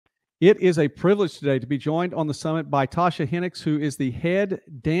It is a privilege today to be joined on the summit by Tasha Hinex, who is the head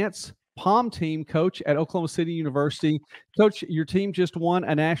dance pom team coach at Oklahoma City University. Coach, your team just won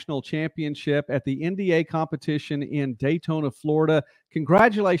a national championship at the NDA competition in Daytona, Florida.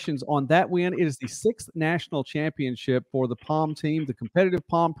 Congratulations on that win. It is the 6th national championship for the pom team, the competitive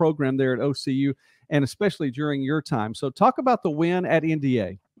pom program there at OCU, and especially during your time. So talk about the win at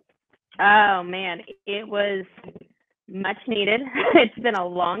NDA. Oh, man, it was much needed. It's been a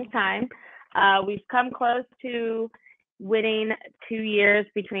long time. We've come close to winning 2 years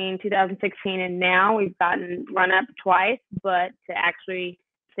between 2016 and now. We've gotten run up twice, but to actually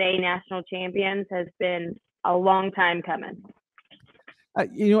say national champions has been a long time coming.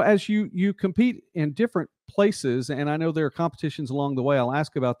 As you compete in different places, and I know there are competitions along the way. I'll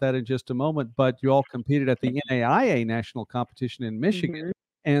ask about that in just a moment, but you all competed at the NAIA national competition in Michigan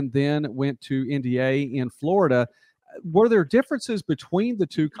and then went to NDA in Florida. Were there differences between the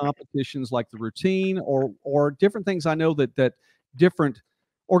two competitions, like the routine or different things I know that different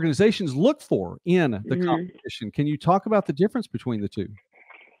organizations look for in the competition? Can you talk about the difference between the two?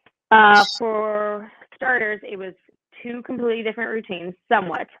 For starters, it was two completely different routines,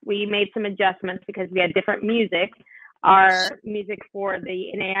 somewhat. We made some adjustments because we had different music. Our music for the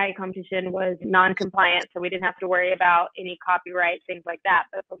NAIA competition was non-compliant, so we didn't have to worry about any copyright, things like that.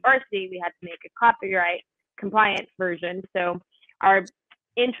 But for varsity, we had to make a copyright compliant version. So our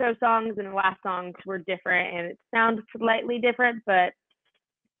intro songs and the last songs were different, and it sounds slightly different, but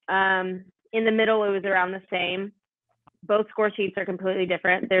in the middle, it was around the same. Both score sheets are completely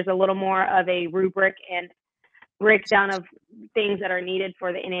different. There's a little more of a rubric and breakdown of things that are needed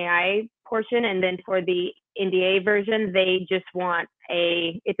for the NAIA portion, and then for the NDA version, they just want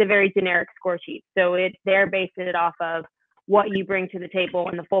it's a very generic score sheet. So they're basing it off of what you bring to the table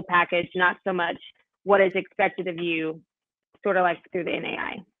in the full package, not so much what is expected of you, sort of like through the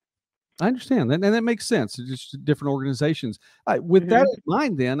NAIA. I understand, and that makes sense. It's just different organizations. With that in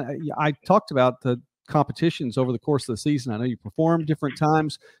mind, then, I talked about the competitions over the course of the season. I know you perform different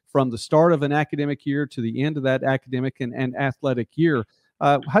times from the start of an academic year to the end of that academic and athletic year.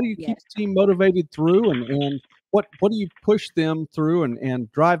 How do you keep the team motivated through, and what do you push them through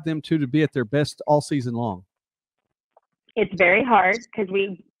and drive them to be at their best all season long? It's very hard because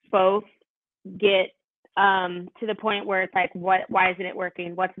we both get to the point where it's like, why isn't it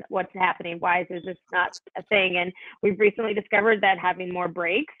working? What's happening? Why is this not a thing? And we've recently discovered that having more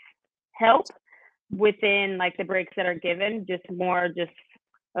breaks help within like the breaks that are given,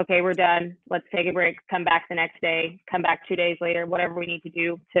 okay, we're done. Let's take a break, come back the next day, come back 2 days later, whatever we need to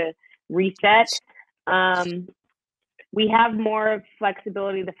do to reset. We have more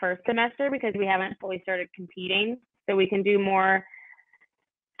flexibility the first semester because we haven't fully started competing. So we can do more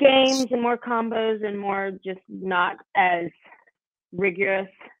games and more combos and more just not as rigorous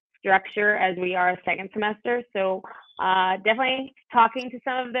structure as we are second semester. So definitely talking to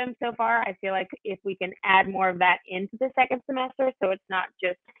some of them so far, I feel like if we can add more of that into the second semester, so it's not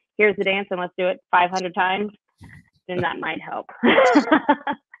just here's the dance and let's do it 500 times, then that might help.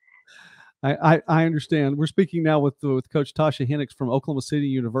 I understand. We're speaking now with Coach Tasha Hinex from Oklahoma City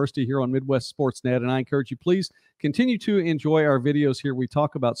University here on Midwest Sportsnet, and I encourage you, please continue to enjoy our videos here. We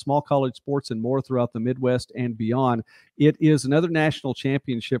talk about small college sports and more throughout the Midwest and beyond. It is another national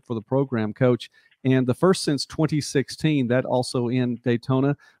championship for the program, Coach, and the first since 2016, that also in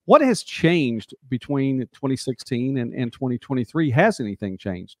Daytona. What has changed between 2016 and 2023? Has anything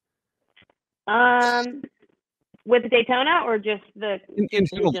changed? With Daytona or just in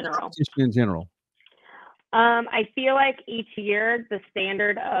general? In general. I feel like each year the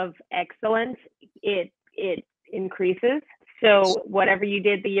standard of excellence it increases. So whatever you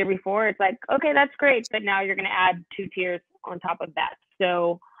did the year before, it's like, okay, that's great, but now you're going to add 2 tiers on top of that.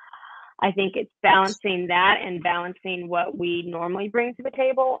 So I think it's balancing that and balancing what we normally bring to the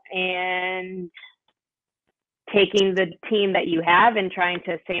table and taking the team that you have and trying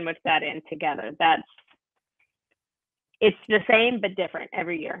to sandwich that in together. It's the same but different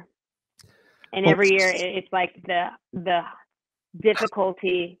every year. And every year it's like the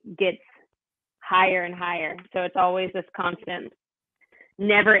difficulty gets higher and higher. So it's always this constant,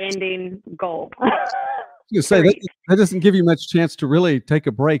 never-ending goal. You say that doesn't give you much chance to really take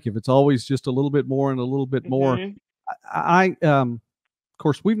a break if it's always just a little bit more and a little bit more. Of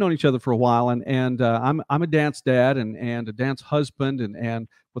course, we've known each other for a while, and I'm a dance dad and a dance husband, and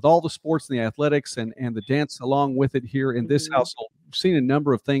with all the sports and the athletics and the dance along with it here in this household, we've seen a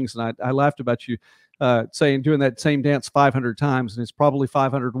number of things. And I laughed about you doing that same dance 500 times, and it's probably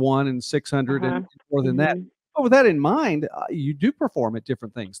 501 and 600 and more than that. But with that in mind, you do perform at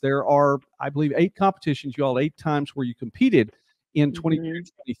different things. There are, I believe, 8 competitions, you all 8 times where you competed in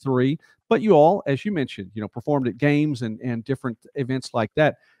 2023. But you all, as you mentioned, performed at games and different events like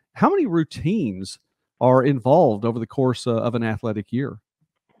that. How many routines are involved over the course of an athletic year?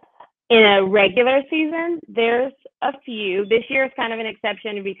 In a regular season, there's a few. This year is kind of an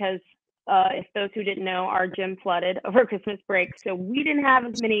exception because if those who didn't know, our gym flooded over Christmas break. So we didn't have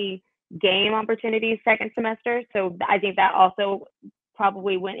as many game opportunities second semester. So I think that also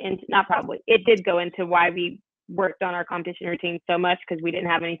probably went into, not probably, it did go into why we worked on our competition routine so much, because we didn't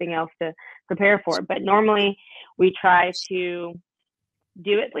have anything else to prepare for. But normally we try to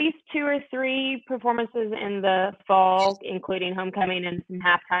do at least 2 or 3 performances in the fall, including homecoming and some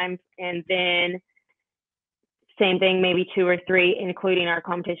half times, and then same thing, maybe 2 or 3, including our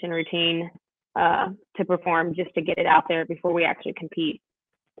competition routine to perform, just to get it out there before we actually compete.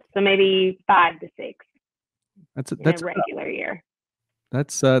 So maybe 5 to 6. That's a regular year.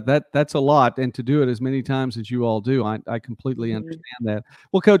 That's a lot, and to do it as many times as you all do, I completely understand that.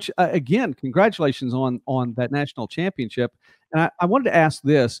 Well, Coach, again, congratulations on that national championship. And I wanted to ask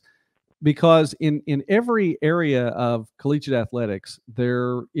this, because in every area of collegiate athletics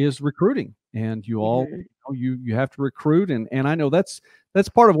there is recruiting, and you all you have to recruit, and I know that's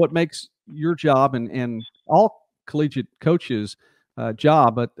part of what makes your job and all collegiate coaches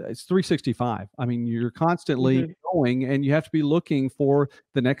job, but it's 365. I mean, you're constantly going, and you have to be looking for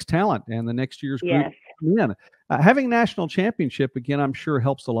the next talent and the next year's group to come in. Having national championship again, I'm sure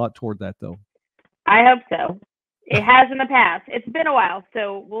helps a lot toward that, though. I hope so. It has in the past. It's been a while,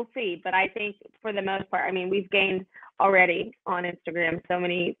 so we'll see. But I think for the most part, I mean, we've gained already on Instagram so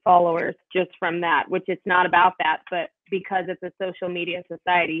many followers just from that, which it's not about that, but because it's a social media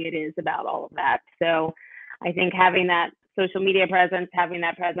society, it is about all of that. So I think having that social media presence, having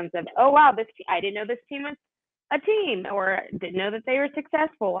that presence of, oh, wow, I didn't know this team was a team, or didn't know that they were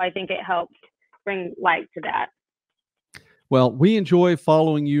successful, I think it helps bring light to that. Well, we enjoy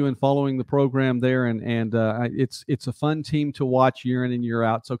following you and following the program there, and it's a fun team to watch year in and year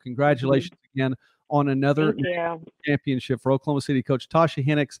out. So congratulations again on another championship for Oklahoma City. Coach Tasha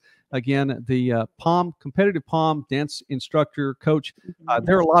Hinex, again, the competitive POM dance instructor, coach.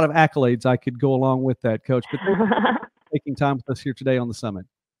 There are a lot of accolades I could go along with that, Coach, but thank you for taking time with us here today on the Summit.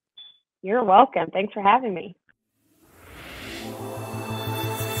 You're welcome. Thanks for having me.